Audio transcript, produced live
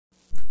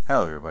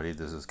Hello everybody,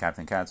 this is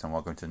Captain Cats and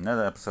welcome to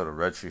another episode of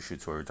Red Shoe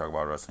Shoots where we talk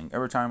about wrestling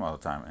every time, all the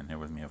time. And here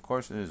with me, of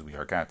course, is We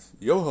Are Cats.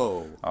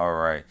 Yo-ho!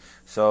 Alright,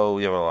 so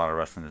we have a lot of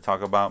wrestling to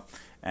talk about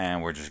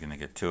and we're just going to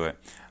get to it.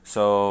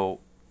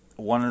 So,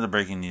 one of the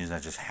breaking news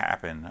that just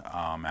happened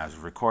as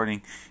of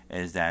recording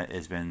is that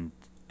it's been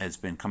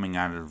coming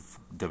out of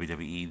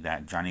WWE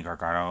that Johnny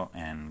Gargano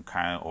and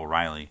Kyle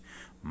O'Reilly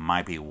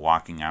might be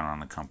walking out on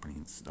the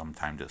company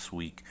sometime this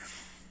week.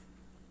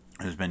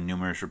 There's been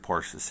numerous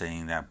reports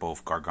saying that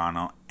both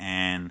Gargano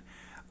and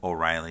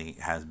O'Reilly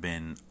have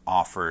been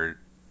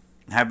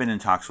in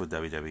talks with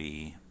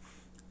WWE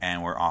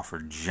and were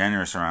offered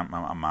generous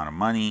amount of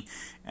money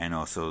and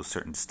also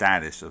certain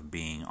status of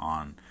being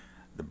on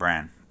the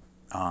brand,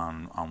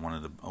 on one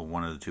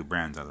of the two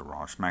brands, either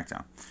Raw or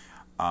SmackDown.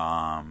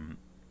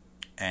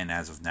 And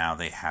as of now,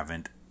 they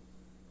haven't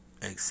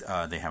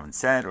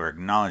said or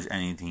acknowledged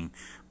anything.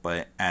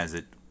 But as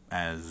it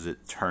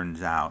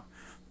turns out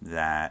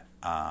that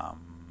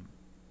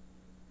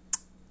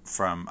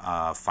from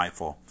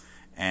Fightful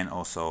and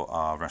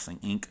also Wrestling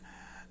Inc.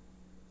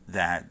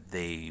 that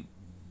they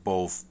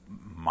both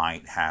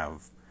might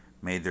have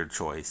made their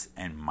choice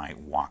and might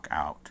walk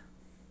out.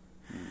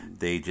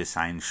 They just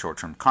signed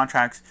short-term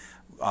contracts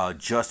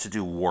just to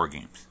do War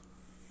Games.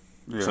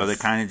 Yes. So they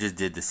kind of just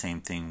did the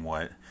same thing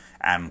what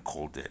Adam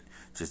Cole did.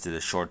 Just did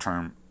a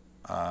short-term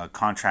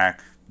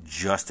contract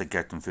just to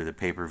get them through the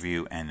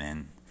pay-per-view, and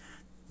then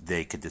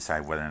they could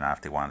decide whether or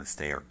not they wanted to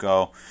stay or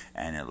go,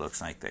 and it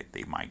looks like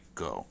they might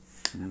go.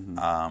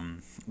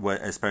 Mm-hmm.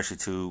 Especially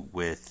too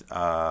with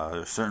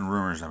certain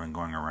rumors that have been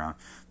going around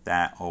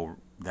that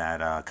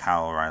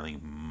Kyle O'Reilly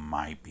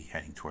might be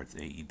heading towards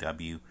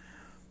AEW.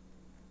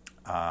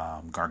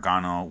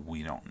 Gargano,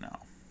 we don't know.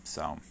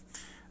 So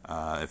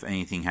if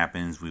anything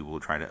happens, we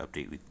will try to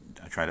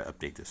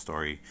update the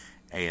story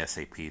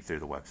ASAP through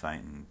the website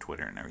and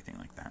Twitter and everything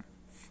like that.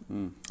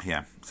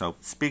 Yeah. So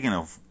speaking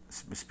of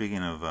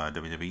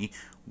WWE,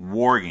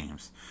 War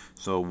Games.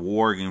 So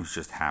War Games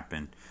just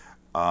happened.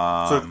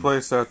 Took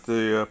place at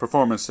the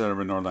Performance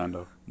Center in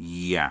Orlando.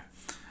 Yeah.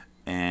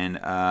 And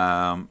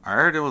I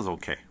heard it was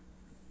okay.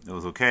 It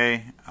was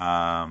okay.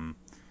 It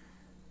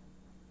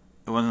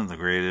wasn't the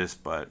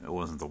greatest, but it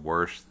wasn't the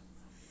worst.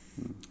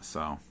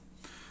 So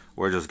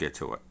we'll just get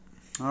to it.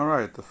 All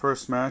right. The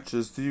first match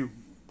is the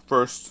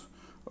first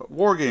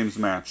War Games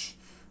match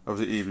of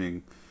the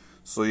evening.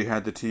 So you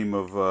had the team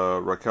of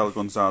Raquel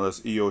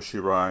Gonzalez, Io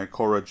Shirai,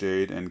 Cora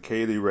Jade, and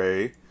Kaylee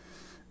Ray.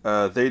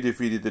 They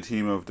defeated the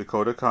team of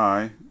Dakota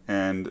Kai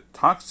and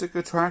Toxic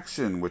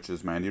Attraction, which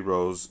is Mandy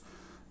Rose,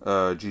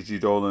 Gigi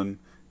Dolan,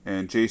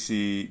 and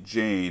JC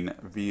Jane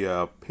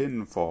via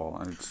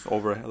pinfall. And it's a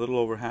little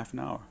over half an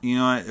hour. You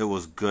know what? It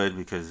was good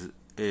because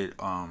it.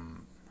 I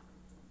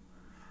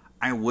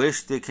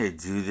wish they could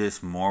do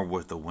this more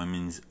with the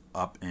women's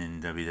up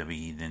in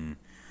WWE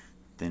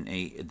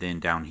than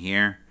down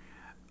here.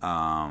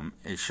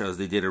 It shows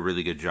they did a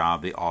really good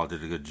job. They all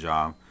did a good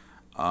job.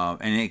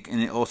 And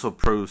it also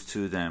proves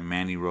too that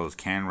Mandy Rose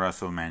can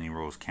wrestle. Mandy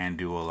Rose can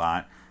do a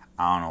lot.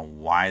 I don't know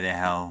why the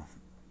hell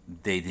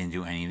they didn't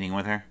do anything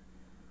with her.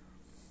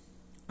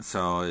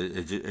 So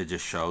it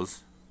just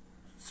shows.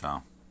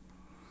 So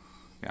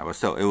yeah, but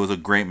still, it was a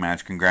great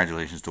match.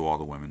 Congratulations to all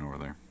the women over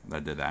there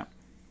that did that.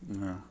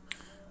 Yeah.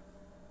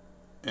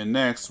 And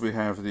next we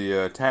have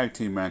the tag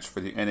team match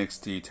for the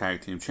NXT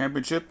Tag Team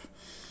Championship.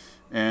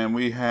 And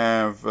we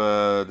have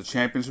the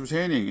champions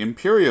retaining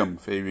Imperium,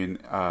 Fabian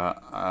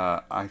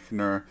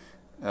Eichner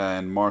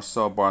and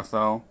Marcel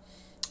Barthel.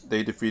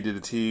 They defeated a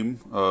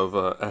team of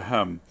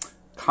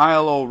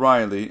Kyle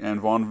O'Reilly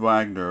and Von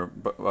Wagner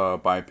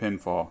by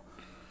pinfall.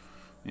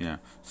 Yeah,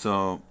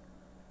 so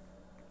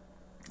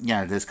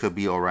yeah, this could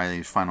be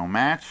O'Reilly's final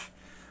match.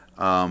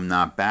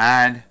 Not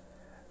bad.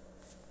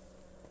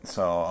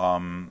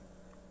 So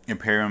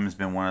Imperium has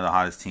been one of the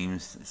hottest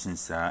teams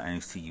since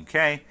NXT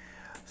UK.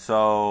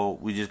 So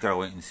we just gotta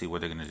wait and see what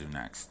they're gonna do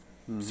next.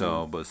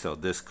 Mm-hmm. So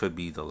this could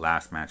be the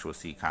last match we'll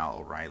see Kyle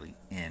O'Reilly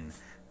in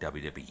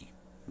WWE.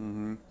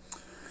 Mm-hmm.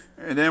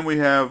 And then we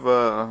have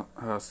a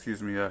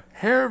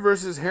hair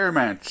versus hair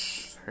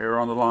match. Hair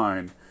on the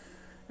line,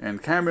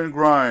 and Cameron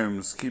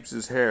Grimes keeps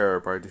his hair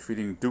by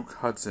defeating Duke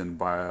Hudson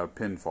by a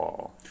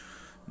pinfall.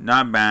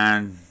 Not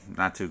bad,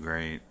 not too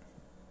great.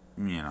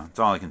 You know, that's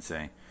all I can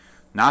say.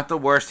 Not the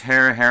worst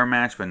hair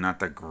match, but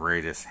not the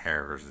greatest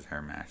hair versus hair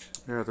match.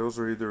 Yeah, those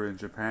are either in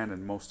Japan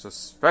and most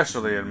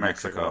especially in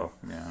Mexico.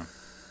 Yeah.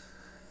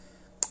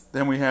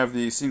 Then we have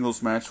the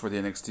singles match for the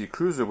NXT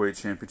Cruiserweight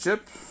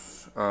Championship.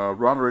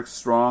 Roderick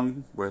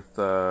Strong with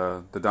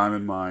the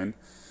Diamond Mine.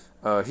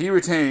 He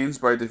retains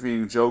by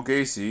defeating Joe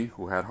Gacy,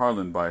 who had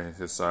Harlan by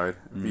his side,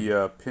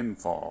 via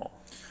pinfall.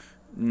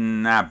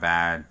 Not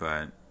bad,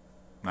 but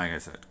like I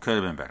said, could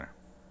have been better.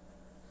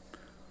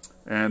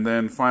 And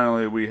then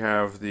finally we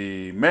have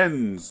the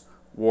men's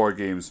War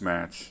Games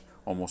match,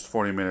 almost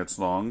 40 minutes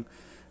long.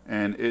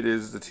 And it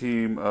is the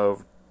team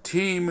of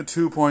Team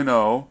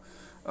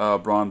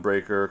 2.0, Braun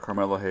Breaker,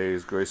 Carmelo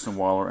Hayes, Grayson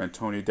Waller, and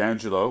Tony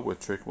D'Angelo with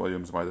Trick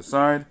Williams by the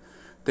side.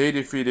 They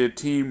defeated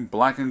Team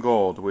Black and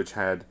Gold, which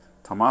had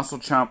Tommaso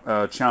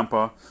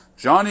Ciampa,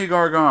 Johnny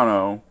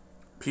Gargano,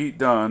 Pete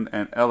Dunne,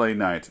 and LA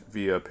Knight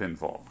via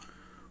pinfall.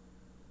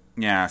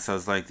 Yeah, so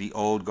it's like the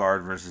old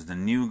guard versus the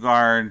new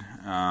guard.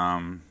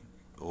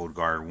 Old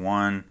guard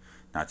won,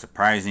 not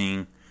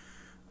surprising.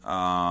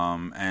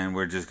 And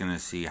we're just going to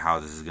see how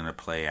this is going to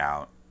play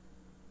out,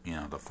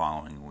 the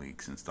following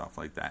weeks and stuff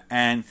like that.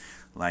 And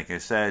like I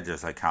said,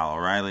 just like Kyle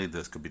O'Reilly,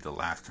 this could be the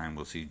last time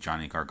we'll see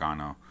Johnny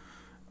Gargano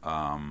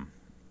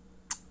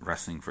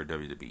wrestling for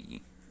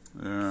WWE.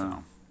 Yeah.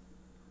 So.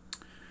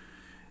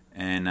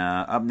 And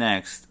up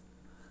next,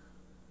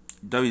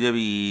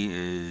 WWE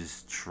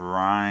is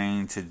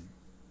trying to...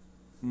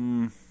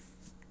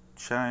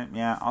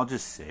 I'll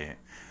just say it.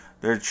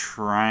 They're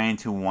trying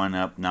to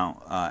one-up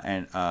now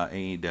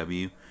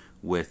AEW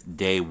with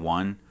Day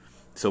One.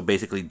 So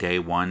basically, Day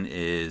One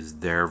is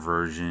their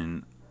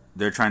version.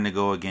 They're trying to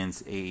go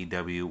against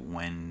AEW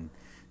when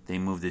they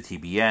move to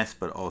TBS,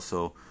 but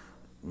also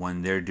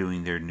when they're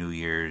doing their New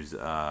Year's,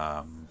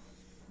 doing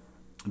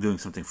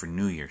something for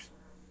New Year's.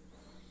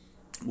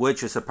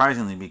 Which is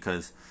surprisingly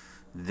because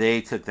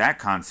they took that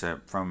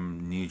concept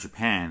from New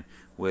Japan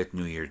with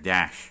New Year's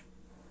Dash.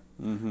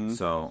 Mm-hmm.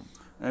 So,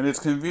 and it's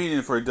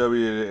convenient for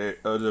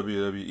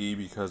WWE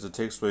because it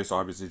takes place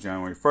obviously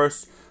January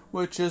 1st,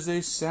 which is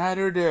a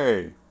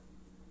Saturday.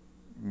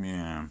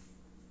 Yeah.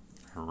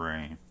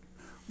 Hooray.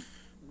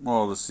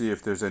 Well, to see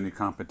if there's any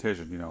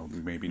competition,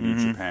 maybe New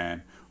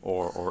Japan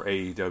or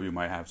AEW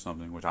might have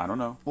something, which I don't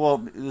know.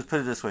 Well, let's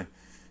put it this way.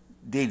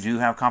 They do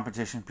have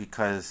competition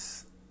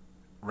because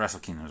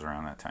Wrestle Kingdom is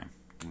around that time.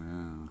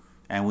 Yeah.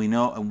 And we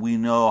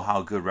know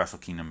how good Wrestle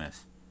Kingdom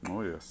is.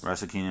 Oh, yes.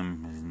 Wrestle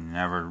Kingdom has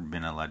never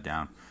been a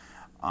letdown.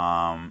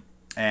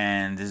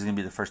 And this is going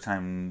to be the first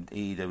time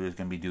AEW is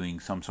going to be doing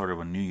some sort of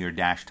a New Year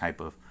Dash type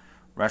of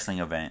wrestling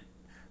event.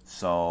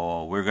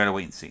 So we're going to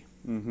wait and see.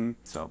 Mm-hmm.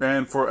 So,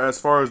 and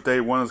as far as Day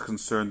One is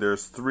concerned,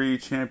 there's 3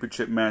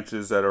 championship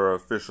matches that are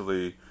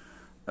officially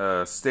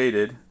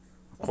stated.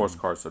 Of course,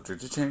 cards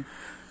subject to change.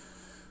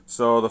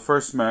 So the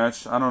first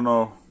match, I don't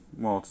know.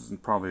 Well, it's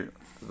probably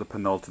the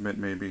penultimate,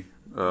 maybe.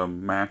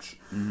 Match.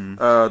 Mm-hmm.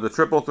 The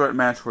triple threat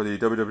match for the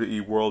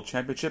WWE World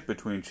Championship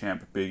between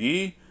champ Big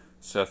E,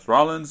 Seth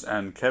Rollins,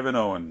 and Kevin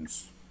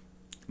Owens.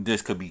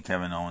 This could be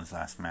Kevin Owens'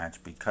 last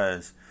match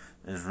because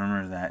there's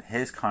rumors that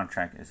his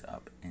contract is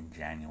up in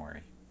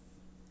January.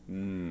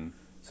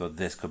 So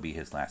this could be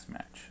his last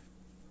match.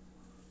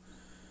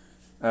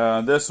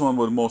 This one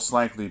would most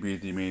likely be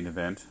the main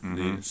event,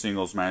 the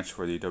singles match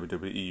for the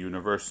WWE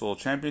Universal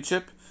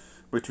Championship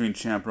between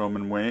champ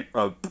Roman Reigns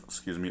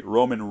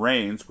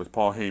with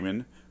Paul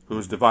Heyman,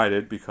 who's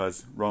divided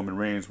because Roman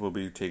Reigns will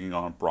be taking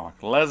on Brock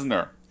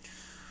Lesnar.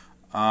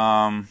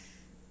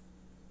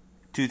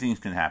 2 things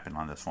can happen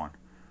on this one.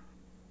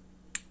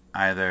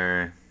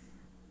 Either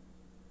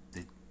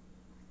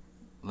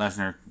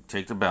Lesnar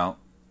take the belt,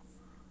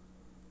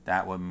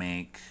 that would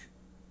make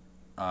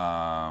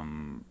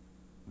Roman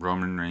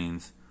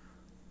Reigns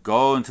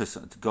go into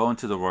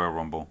the Royal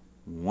Rumble,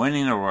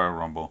 winning the Royal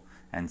Rumble,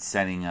 and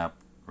setting up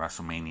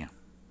WrestleMania.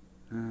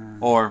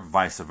 Or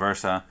vice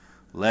versa,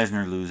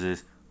 Lesnar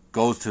loses,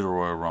 goes to the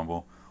Royal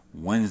Rumble,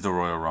 wins the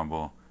Royal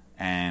Rumble,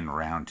 and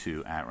round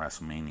 2 at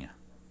WrestleMania.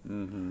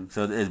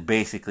 So it's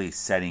basically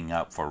setting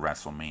up for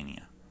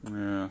WrestleMania.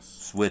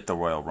 Yes. With the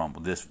Royal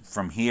Rumble. This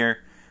from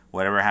here,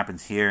 whatever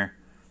happens here,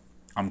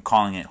 I'm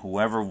calling it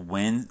whoever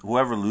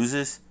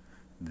loses,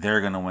 they're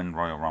gonna win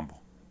Royal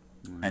Rumble.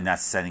 And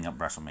that's setting up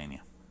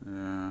WrestleMania.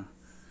 Yeah.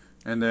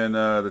 And then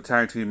the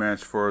tag team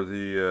match for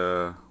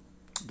the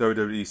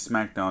WWE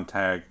SmackDown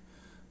Tag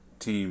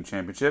Team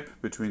Championship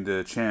between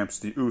the champs,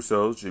 the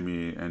Usos,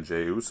 Jimmy and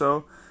Jey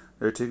Uso.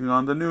 They're taking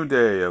on the New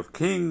Day of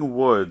King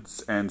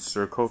Woods and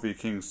Sir Kofi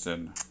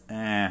Kingston.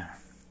 I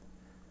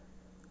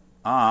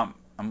know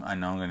I'm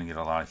going to get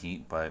a lot of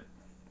heat, but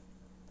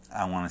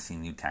I want to see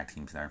new tag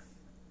teams there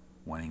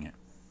winning it.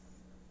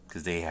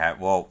 Because they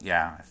have,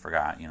 I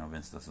forgot,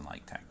 Vince doesn't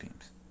like tag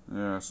teams.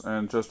 Yes,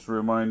 and just to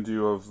remind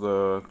you of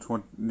the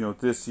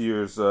this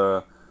year's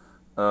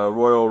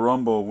Royal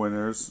Rumble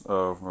winners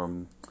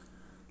from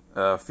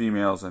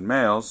females and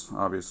males,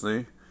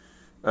 obviously.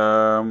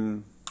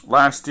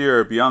 Last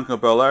year, Bianca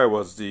Belair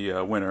was the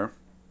winner.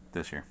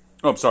 This year.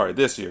 Oh, I'm sorry,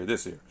 this year.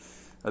 This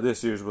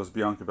year's was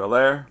Bianca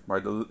Belair by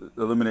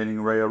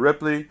eliminating Rhea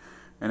Ripley.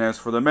 And as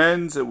for the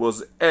men's, it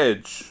was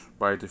Edge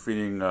by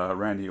defeating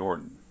Randy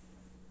Orton.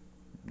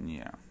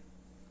 Yeah.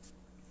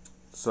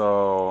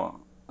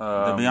 So...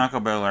 the Bianca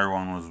Belair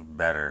one was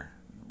better.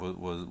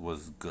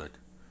 Was good.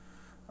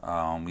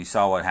 We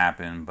saw what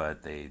happened,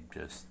 but they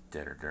just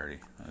did her dirty.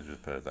 Let's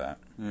just put it that.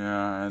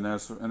 Yeah, and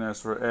as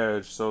for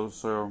Edge,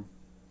 so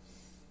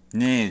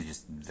yeah,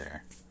 just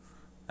there.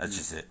 That's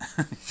just it.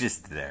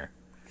 Just there.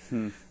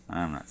 I'm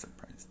not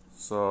surprised.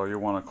 So you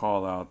want to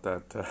call out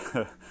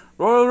that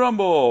Royal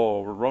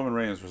Rumble, Roman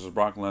Reigns versus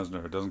Brock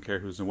Lesnar. It doesn't care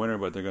who's the winner,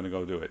 but they're going to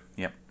go do it.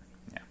 Yep.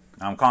 Yeah.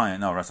 I'm calling it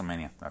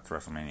WrestleMania. That's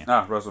WrestleMania.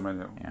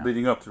 WrestleMania. Yeah.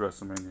 Leading up to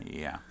WrestleMania.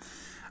 Yeah.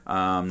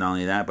 Not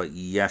only that, but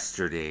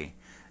yesterday,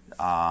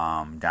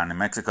 down in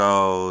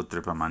Mexico,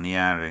 Triple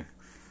Mania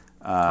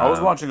I was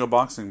watching a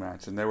boxing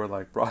match, and they were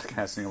like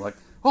broadcasting, like,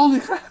 holy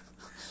crap!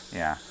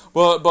 Yeah.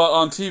 But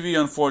on TV,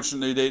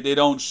 unfortunately, they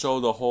don't show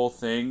the whole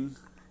thing.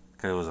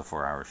 Because it was a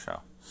 4-hour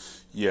show.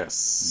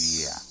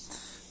 Yes. Yeah.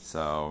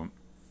 So,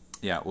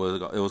 yeah, it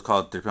was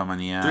called Triple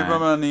Mania. Triple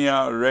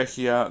Mania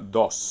Regia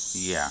Dos.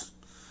 Yeah.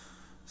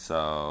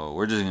 So,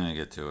 we're just going to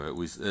get to it.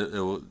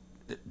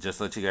 Just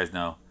to let you guys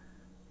know,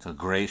 it's a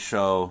great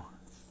show.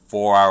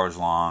 4 hours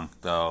long,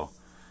 though.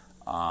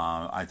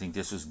 I think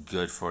this was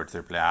good for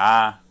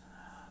AAA.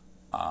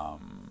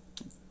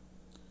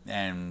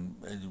 And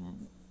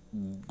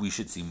we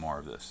should see more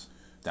of this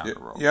down the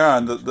road. Yeah,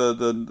 and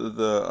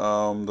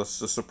the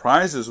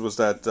surprises was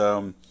that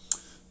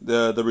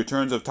the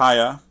returns of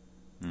Taya,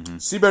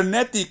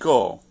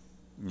 Cibernetico,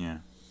 Yeah.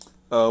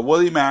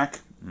 Willie Mack,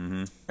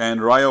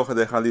 and Rayo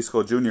de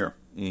Jalisco Jr.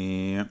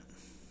 Yeah.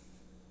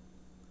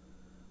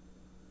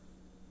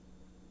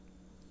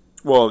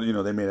 Well,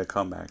 they made a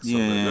comeback, so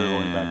they're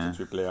going back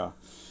to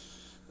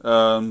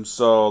AAA.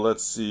 So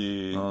let's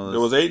see. There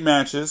was 8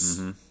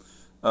 matches.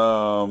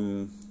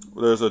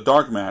 There's a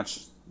dark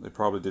match. They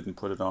probably didn't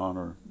put it on,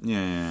 or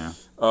Yeah.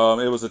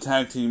 it was a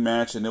tag team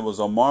match, and it was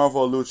a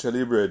Marvel Lucha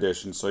Libre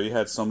edition. So you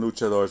had some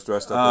luchadors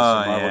dressed up as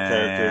some Marvel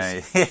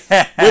characters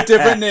with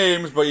different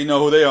names, but you know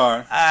who they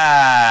are.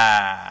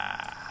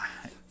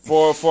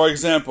 For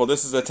example,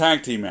 this is a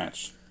tag team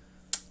match.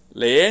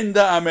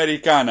 Leyenda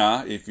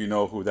Americana, if you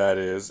know who that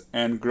is,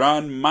 and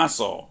Gran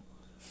Maso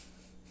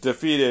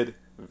defeated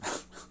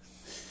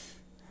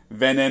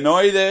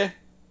Venenoide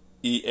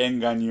y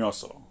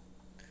Engañoso.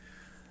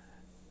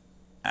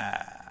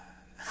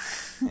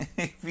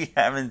 If you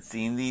haven't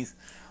seen these,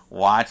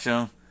 watch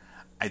them.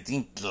 I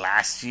think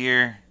last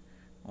year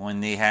when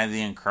they had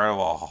the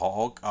Incredible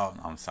Hulk,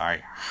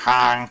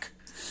 Hank.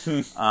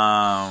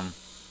 I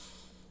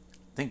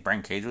think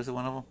Brian Cage was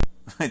one of them.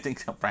 I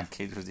think Brian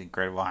Cage was the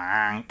Incredible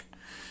Hank.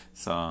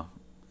 So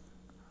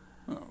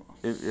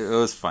it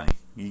was funny.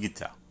 You could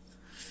tell.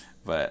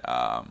 But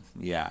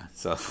yeah.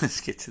 So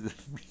let's get to the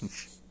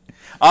match.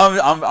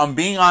 I'm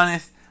being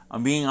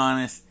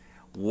honest.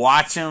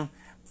 Watch them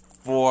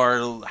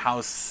for how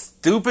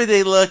stupid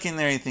they look and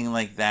everything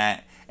like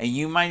that, and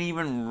you might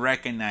even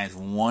recognize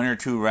 1 or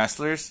 2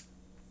 wrestlers.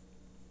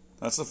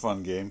 That's a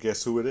fun game.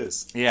 Guess who it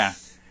is? Yeah,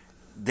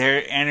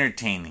 they're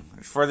entertaining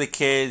for the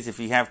kids. If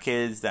you have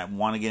kids that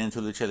want to get into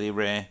lucha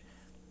libre,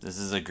 this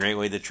is a great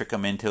way to trick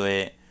them into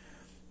it.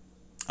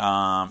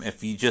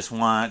 If you just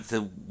want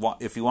to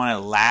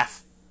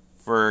laugh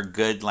for a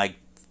good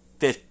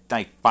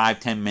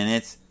 5-10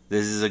 minutes,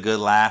 this is a good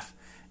laugh.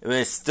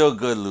 It's still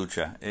good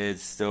lucha.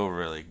 It's still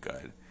really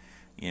good,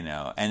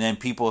 And then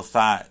people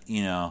thought,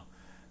 Kota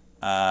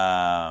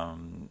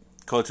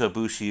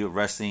Ibushi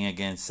wrestling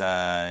against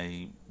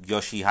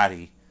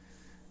Yoshi-Hashi,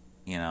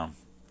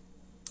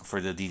 for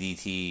the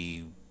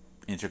DDT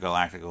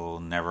Intergalactical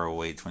Never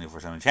Await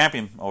 24/7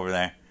 champion over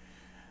there.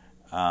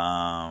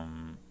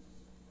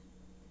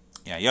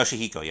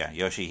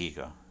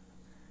 Yoshihiko.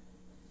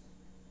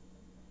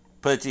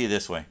 Put it to you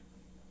this way.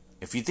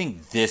 If you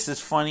think this is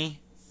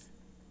funny,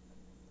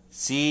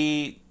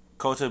 see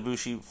Kota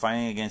Ibushi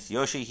fighting against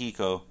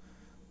Yoshihiko,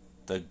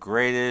 the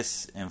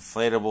greatest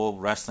inflatable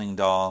wrestling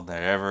doll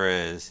that ever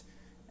is,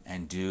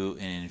 and do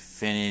an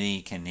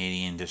Infinity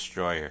Canadian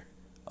Destroyer,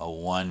 a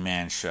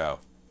one-man show.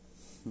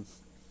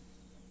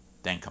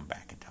 Then come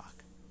back and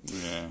talk.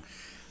 Yeah.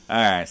 All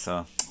right,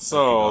 so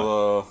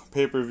the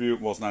pay-per-view.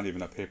 Well, it's not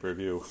even a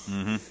pay-per-view.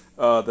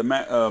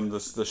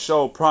 The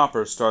show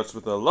proper starts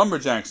with a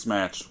lumberjacks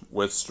match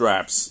with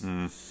straps.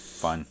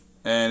 Fun.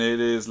 And it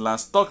is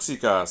Las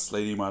Tóxicas,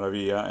 Lady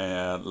Maravilla,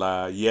 and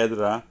La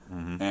Hiedra,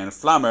 and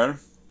Flammer.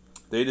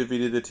 They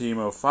defeated the team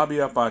of Fabi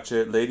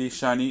Apache, Lady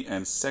Shani,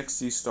 and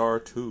Sexy Star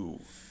 2.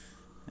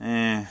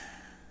 They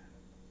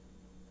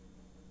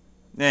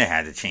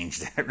had to change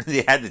that.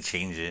 They had to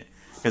change it.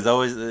 Because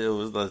always it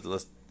was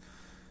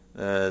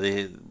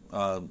the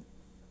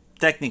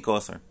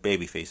Technicals are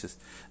baby faces.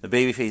 The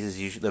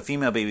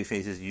female baby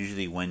faces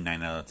usually win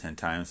 9 out of 10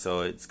 times.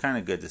 So it's kind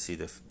of good to see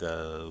the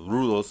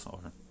Rudos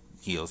or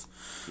heels,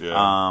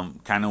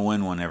 kind of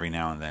win one every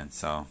now and then.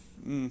 So,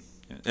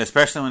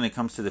 especially when it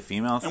comes to the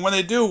females, and when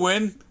they do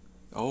win,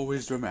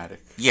 always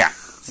dramatic. Yeah.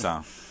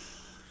 So,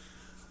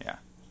 yeah.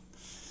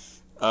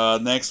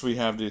 Next, we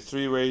have the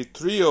 3-way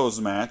trios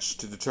match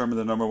to determine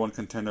the number 1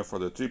 contender for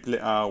the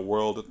AAA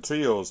World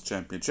Trios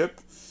Championship.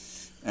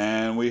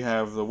 And we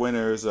have the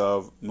winners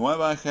of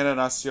Nueva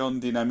Generación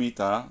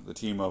Dinamita, the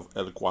team of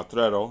El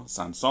Cuatrero,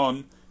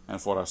 Sansón, and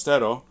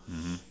Forastero.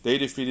 They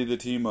defeated the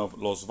team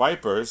of Los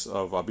Vipers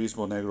of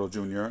Abismo Negro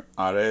Jr.,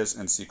 Ares,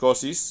 and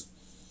Psicosis.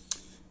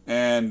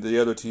 And the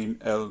other team,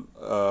 El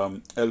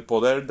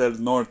Poder del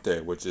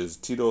Norte, which is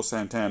Tito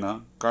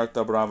Santana,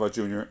 Carta Brava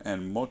Jr.,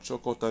 and Mocho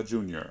Cota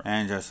Jr.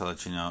 And just to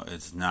let you know,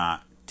 it's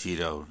not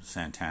Tito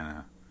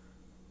Santana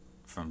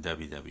from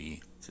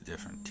WWE. It's a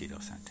different Tito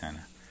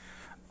Santana.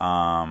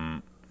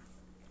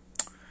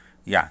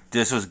 Yeah,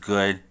 this was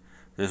good.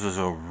 This was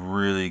a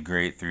really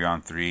great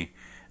 3-on-3.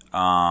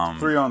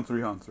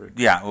 3-on-3-on-3.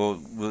 Yeah, well,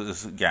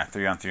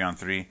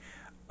 3-on-3-on-3.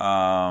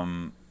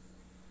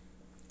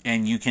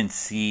 and you can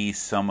see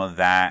some of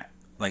that,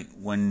 like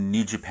when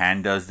New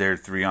Japan does their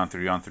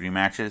 3-on-3-on-3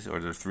 matches or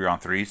their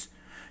 3-on-3s.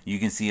 You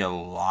can see a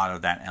lot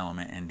of that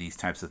element in these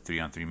types of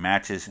 3-on-3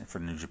 matches for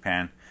New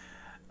Japan.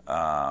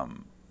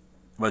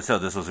 But still,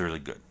 this was really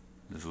good.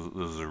 This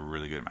was a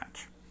really good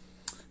match.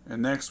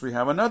 And next we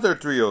have another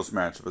trios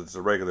match, but it's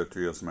a regular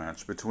trios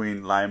match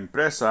between La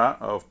Empresa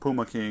of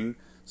Puma King,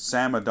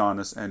 Sam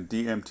Adonis, and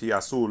DMT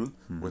Azul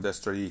with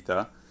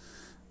Estrellita.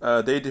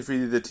 They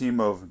defeated the team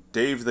of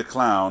Dave the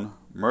Clown,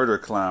 Murder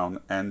Clown,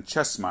 and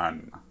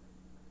Chessman.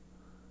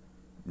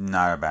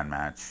 Not a bad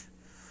match.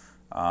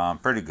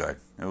 Pretty good.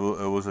 It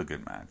was a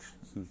good match.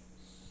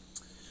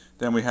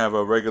 Then we have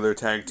a regular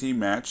tag team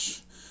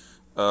match.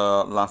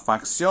 La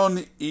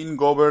Facción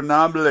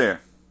Ingobernable,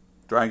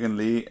 Dragon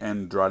Lee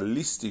and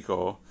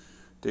Dralistico.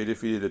 They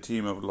defeated the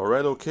team of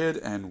Laredo Kid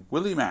and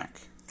Willie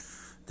Mack.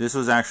 This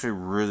was actually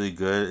really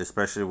good,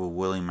 especially with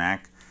Willie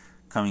Mack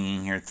coming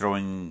in here,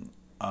 throwing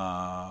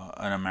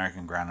an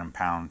American ground and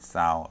pound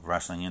style of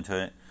wrestling into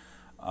it.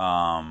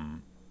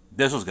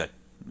 This was good.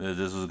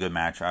 This was a good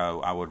match.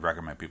 I would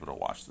recommend people to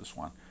watch this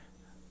one.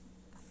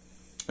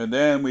 And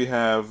then we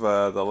have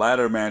the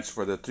ladder match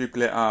for the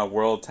AAA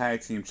World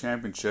Tag Team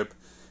Championship.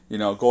 You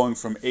know, going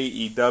from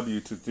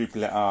AEW to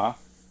AAA.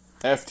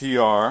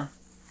 FTR,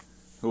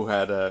 who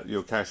had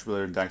Cash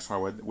Wheeler and Dax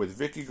Harwood, with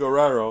Vicky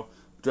Guerrero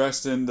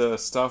dressed in the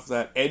stuff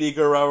that Eddie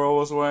Guerrero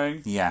was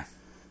wearing. Yeah.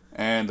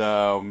 And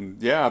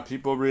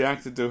people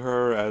reacted to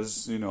her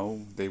as they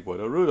would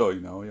a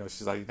Rudo.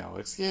 She's like,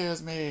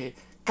 excuse me,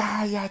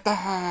 cállate.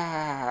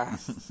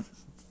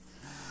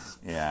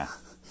 Yeah.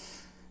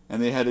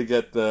 And they had to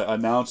get the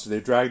announcer.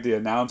 They dragged the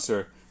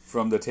announcer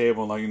from the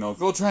table, like,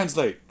 go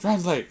translate.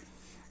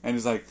 And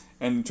he's like,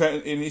 and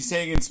he's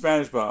saying in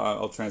Spanish, but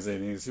I'll translate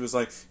in English. He was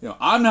like,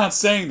 I'm not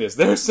saying this.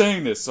 They're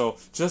saying this. So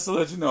just to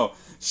let you know,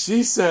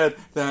 she said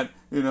that,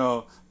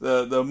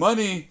 the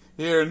money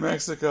here in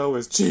Mexico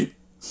is cheap.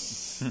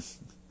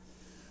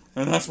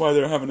 And that's why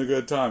they're having a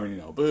good time.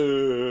 And,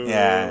 boo.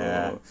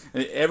 Yeah.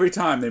 And every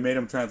time they made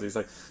him translate, he's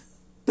like,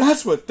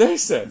 that's what they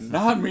said,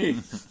 not me.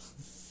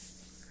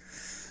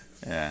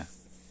 Yeah.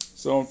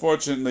 So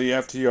unfortunately,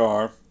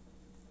 FTR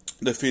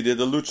defeated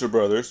the Lucha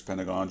Brothers,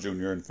 Pentagon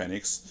Jr. and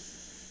Phoenix,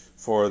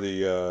 for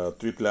the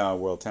AAA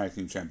World Tag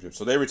Team Championship.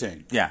 So they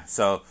retained. Yeah.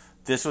 So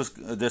this was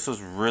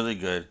really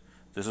good.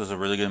 This was a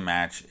really good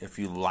match. If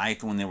you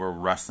liked when they were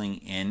wrestling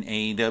in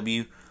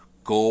AEW,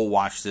 go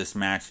watch this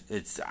match.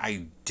 It's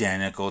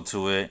identical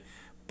to it,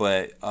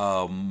 but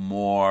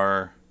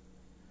more.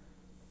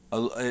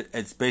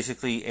 It's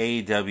basically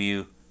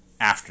AEW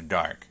after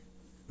dark,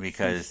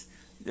 because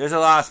there's a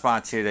lot of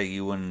spots here that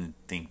you wouldn't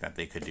think that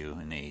they could do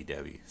in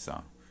AEW.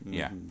 So,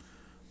 yeah.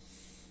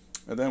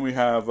 And then we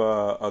have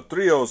a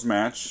trios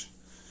match.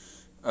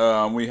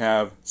 We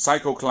have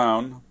Psycho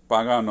Clown,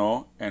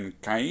 Pagano,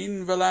 and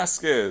Cain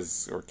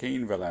Velasquez.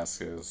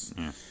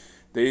 Yeah.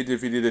 They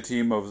defeated the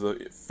team of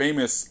the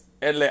famous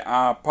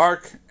L.A.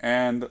 Park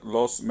and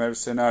Los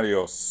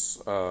Mercenarios,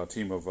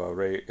 team of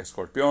Rey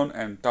Escorpion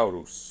and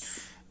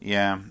Taurus.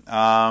 Yeah.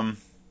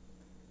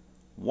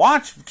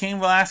 Watch Cain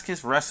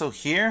Velasquez wrestle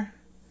here.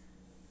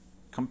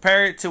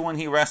 Compare it to when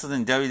he wrestled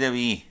in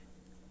WWE.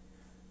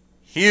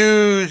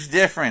 Huge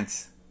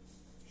difference.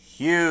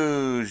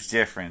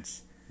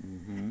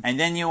 Mm-hmm. And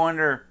then you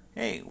wonder,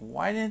 hey,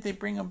 why didn't they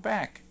bring him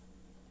back?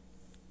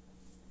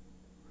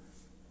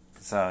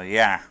 So,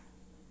 yeah.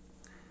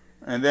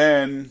 And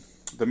then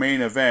the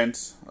main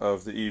event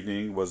of the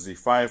evening was the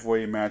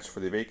 5-way match for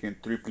the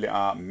vacant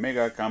AAA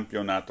Mega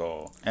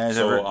Campeonato.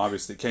 So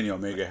obviously Kenny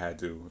Omega had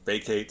to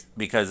vacate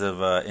because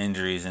of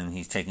injuries, and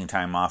he's taking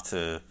time off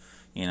to,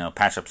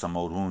 patch up some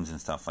old wounds and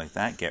stuff like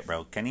that. Get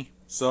well, Kenny.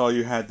 So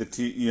you had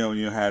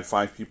you had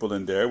 5 people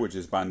in there, which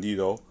is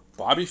Bandido,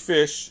 Bobby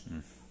Fish,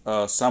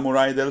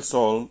 Samurai del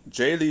Sol,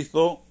 Jay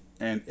Lethal,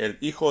 and El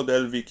Hijo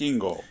del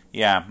Vikingo.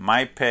 Yeah,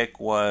 my pick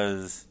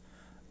was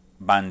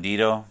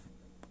Bandido.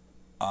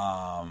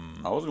 I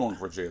was going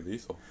for Jay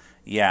Lethal.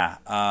 Yeah,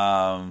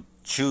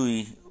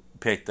 Chewy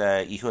picked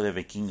Hijo del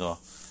Vikingo.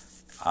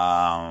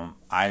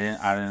 I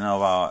didn't know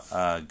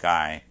about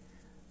Guy,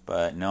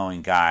 but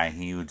knowing Guy,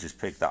 he would just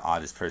pick the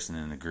oddest person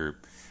in the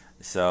group.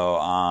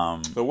 So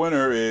the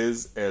winner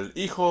is El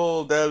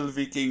Hijo del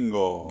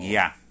Vikingo.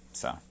 Yeah.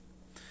 So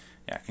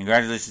yeah,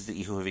 congratulations to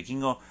Hijo del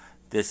Vikingo.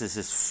 This is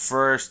his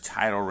first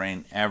title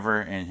reign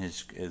ever in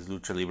his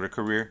Lucha Libre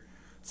career.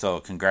 So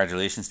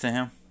congratulations to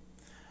him.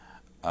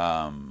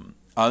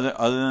 Other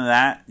than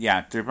that,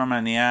 yeah, Triple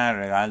Mania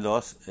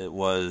Regal 2, it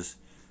was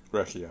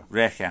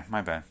Regia,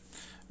 my bad.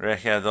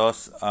 Regia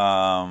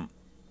 2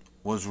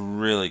 was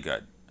really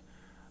good.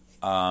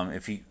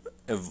 If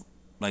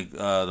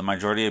the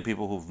majority of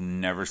people who've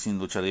never seen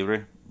Lucha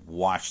Libre,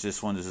 watch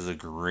this one. This is a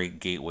great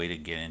gateway to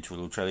get into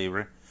Lucha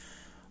Libre.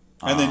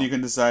 And then you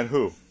can decide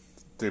who,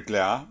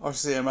 AAA or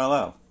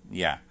CMLL.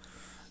 Yeah,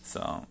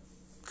 so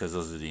because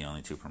those are the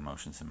only 2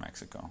 promotions in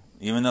Mexico.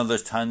 Even though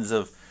there's tons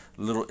of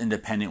little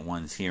independent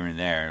ones here and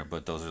there,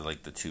 but those are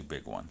like the 2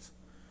 big ones.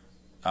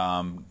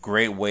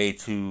 Great way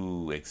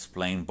to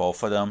explain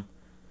both of them.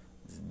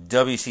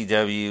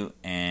 WCW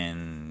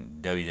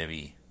and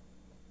WWE.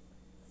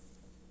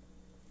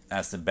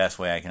 That's the best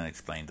way I can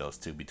explain those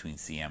two between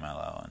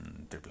CMLL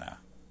and AAA.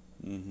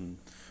 Mm-hmm.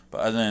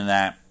 But other than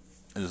that,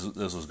 this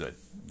was good.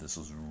 This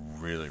was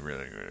really,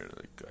 really, really,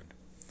 really good.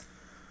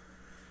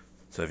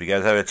 So if you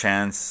guys have a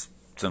chance,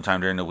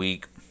 sometime during the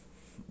week,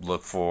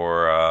 look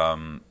for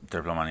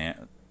Triple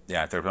Mania.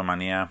 Yeah, Triple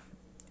Mania.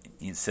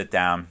 You sit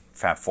down,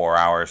 have 4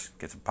 hours,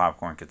 get some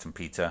popcorn, get some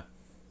pizza.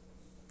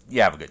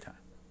 You have a good time.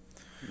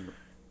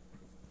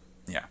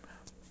 Yeah.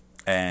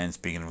 And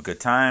speaking of good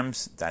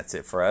times, that's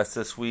it for us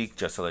this week.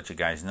 Just to let you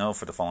guys know,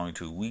 for the following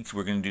 2 weeks,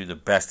 we're going to do the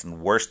best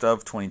and worst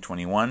of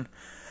 2021.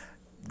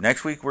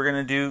 Next week, we're going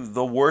to do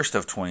the worst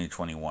of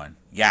 2021.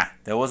 Yeah,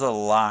 there was a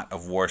lot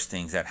of worst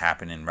things that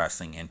happened in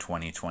wrestling in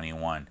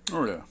 2021.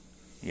 Oh, yeah.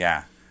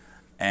 Yeah.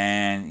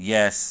 And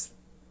yes,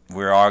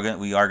 we are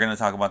going to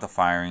talk about the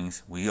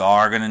firings. We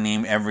are going to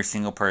name every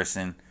single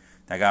person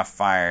that got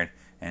fired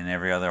and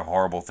every other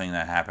horrible thing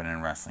that happened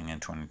in wrestling in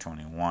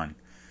 2021.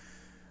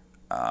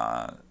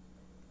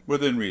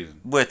 Within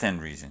reason. Within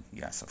reason,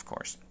 yes, of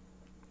course.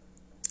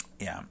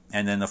 Yeah,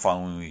 and then the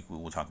following week we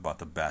will talk about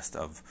the best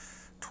of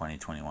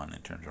 2021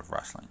 in terms of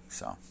wrestling.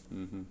 So,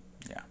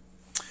 yeah.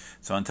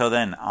 So until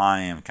then, I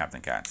am Captain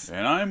Cats.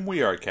 And I'm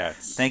We Are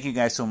Cats. Thank you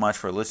guys so much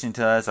for listening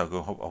to us. I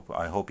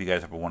hope you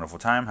guys have a wonderful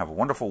time. Have a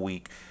wonderful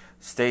week.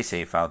 Stay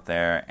safe out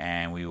there,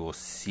 and we will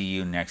see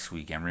you next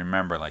week. And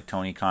remember, like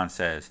Tony Khan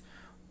says,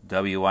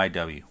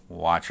 WIW,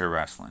 watch your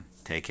wrestling.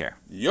 Take care.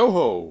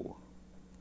 Yo-ho!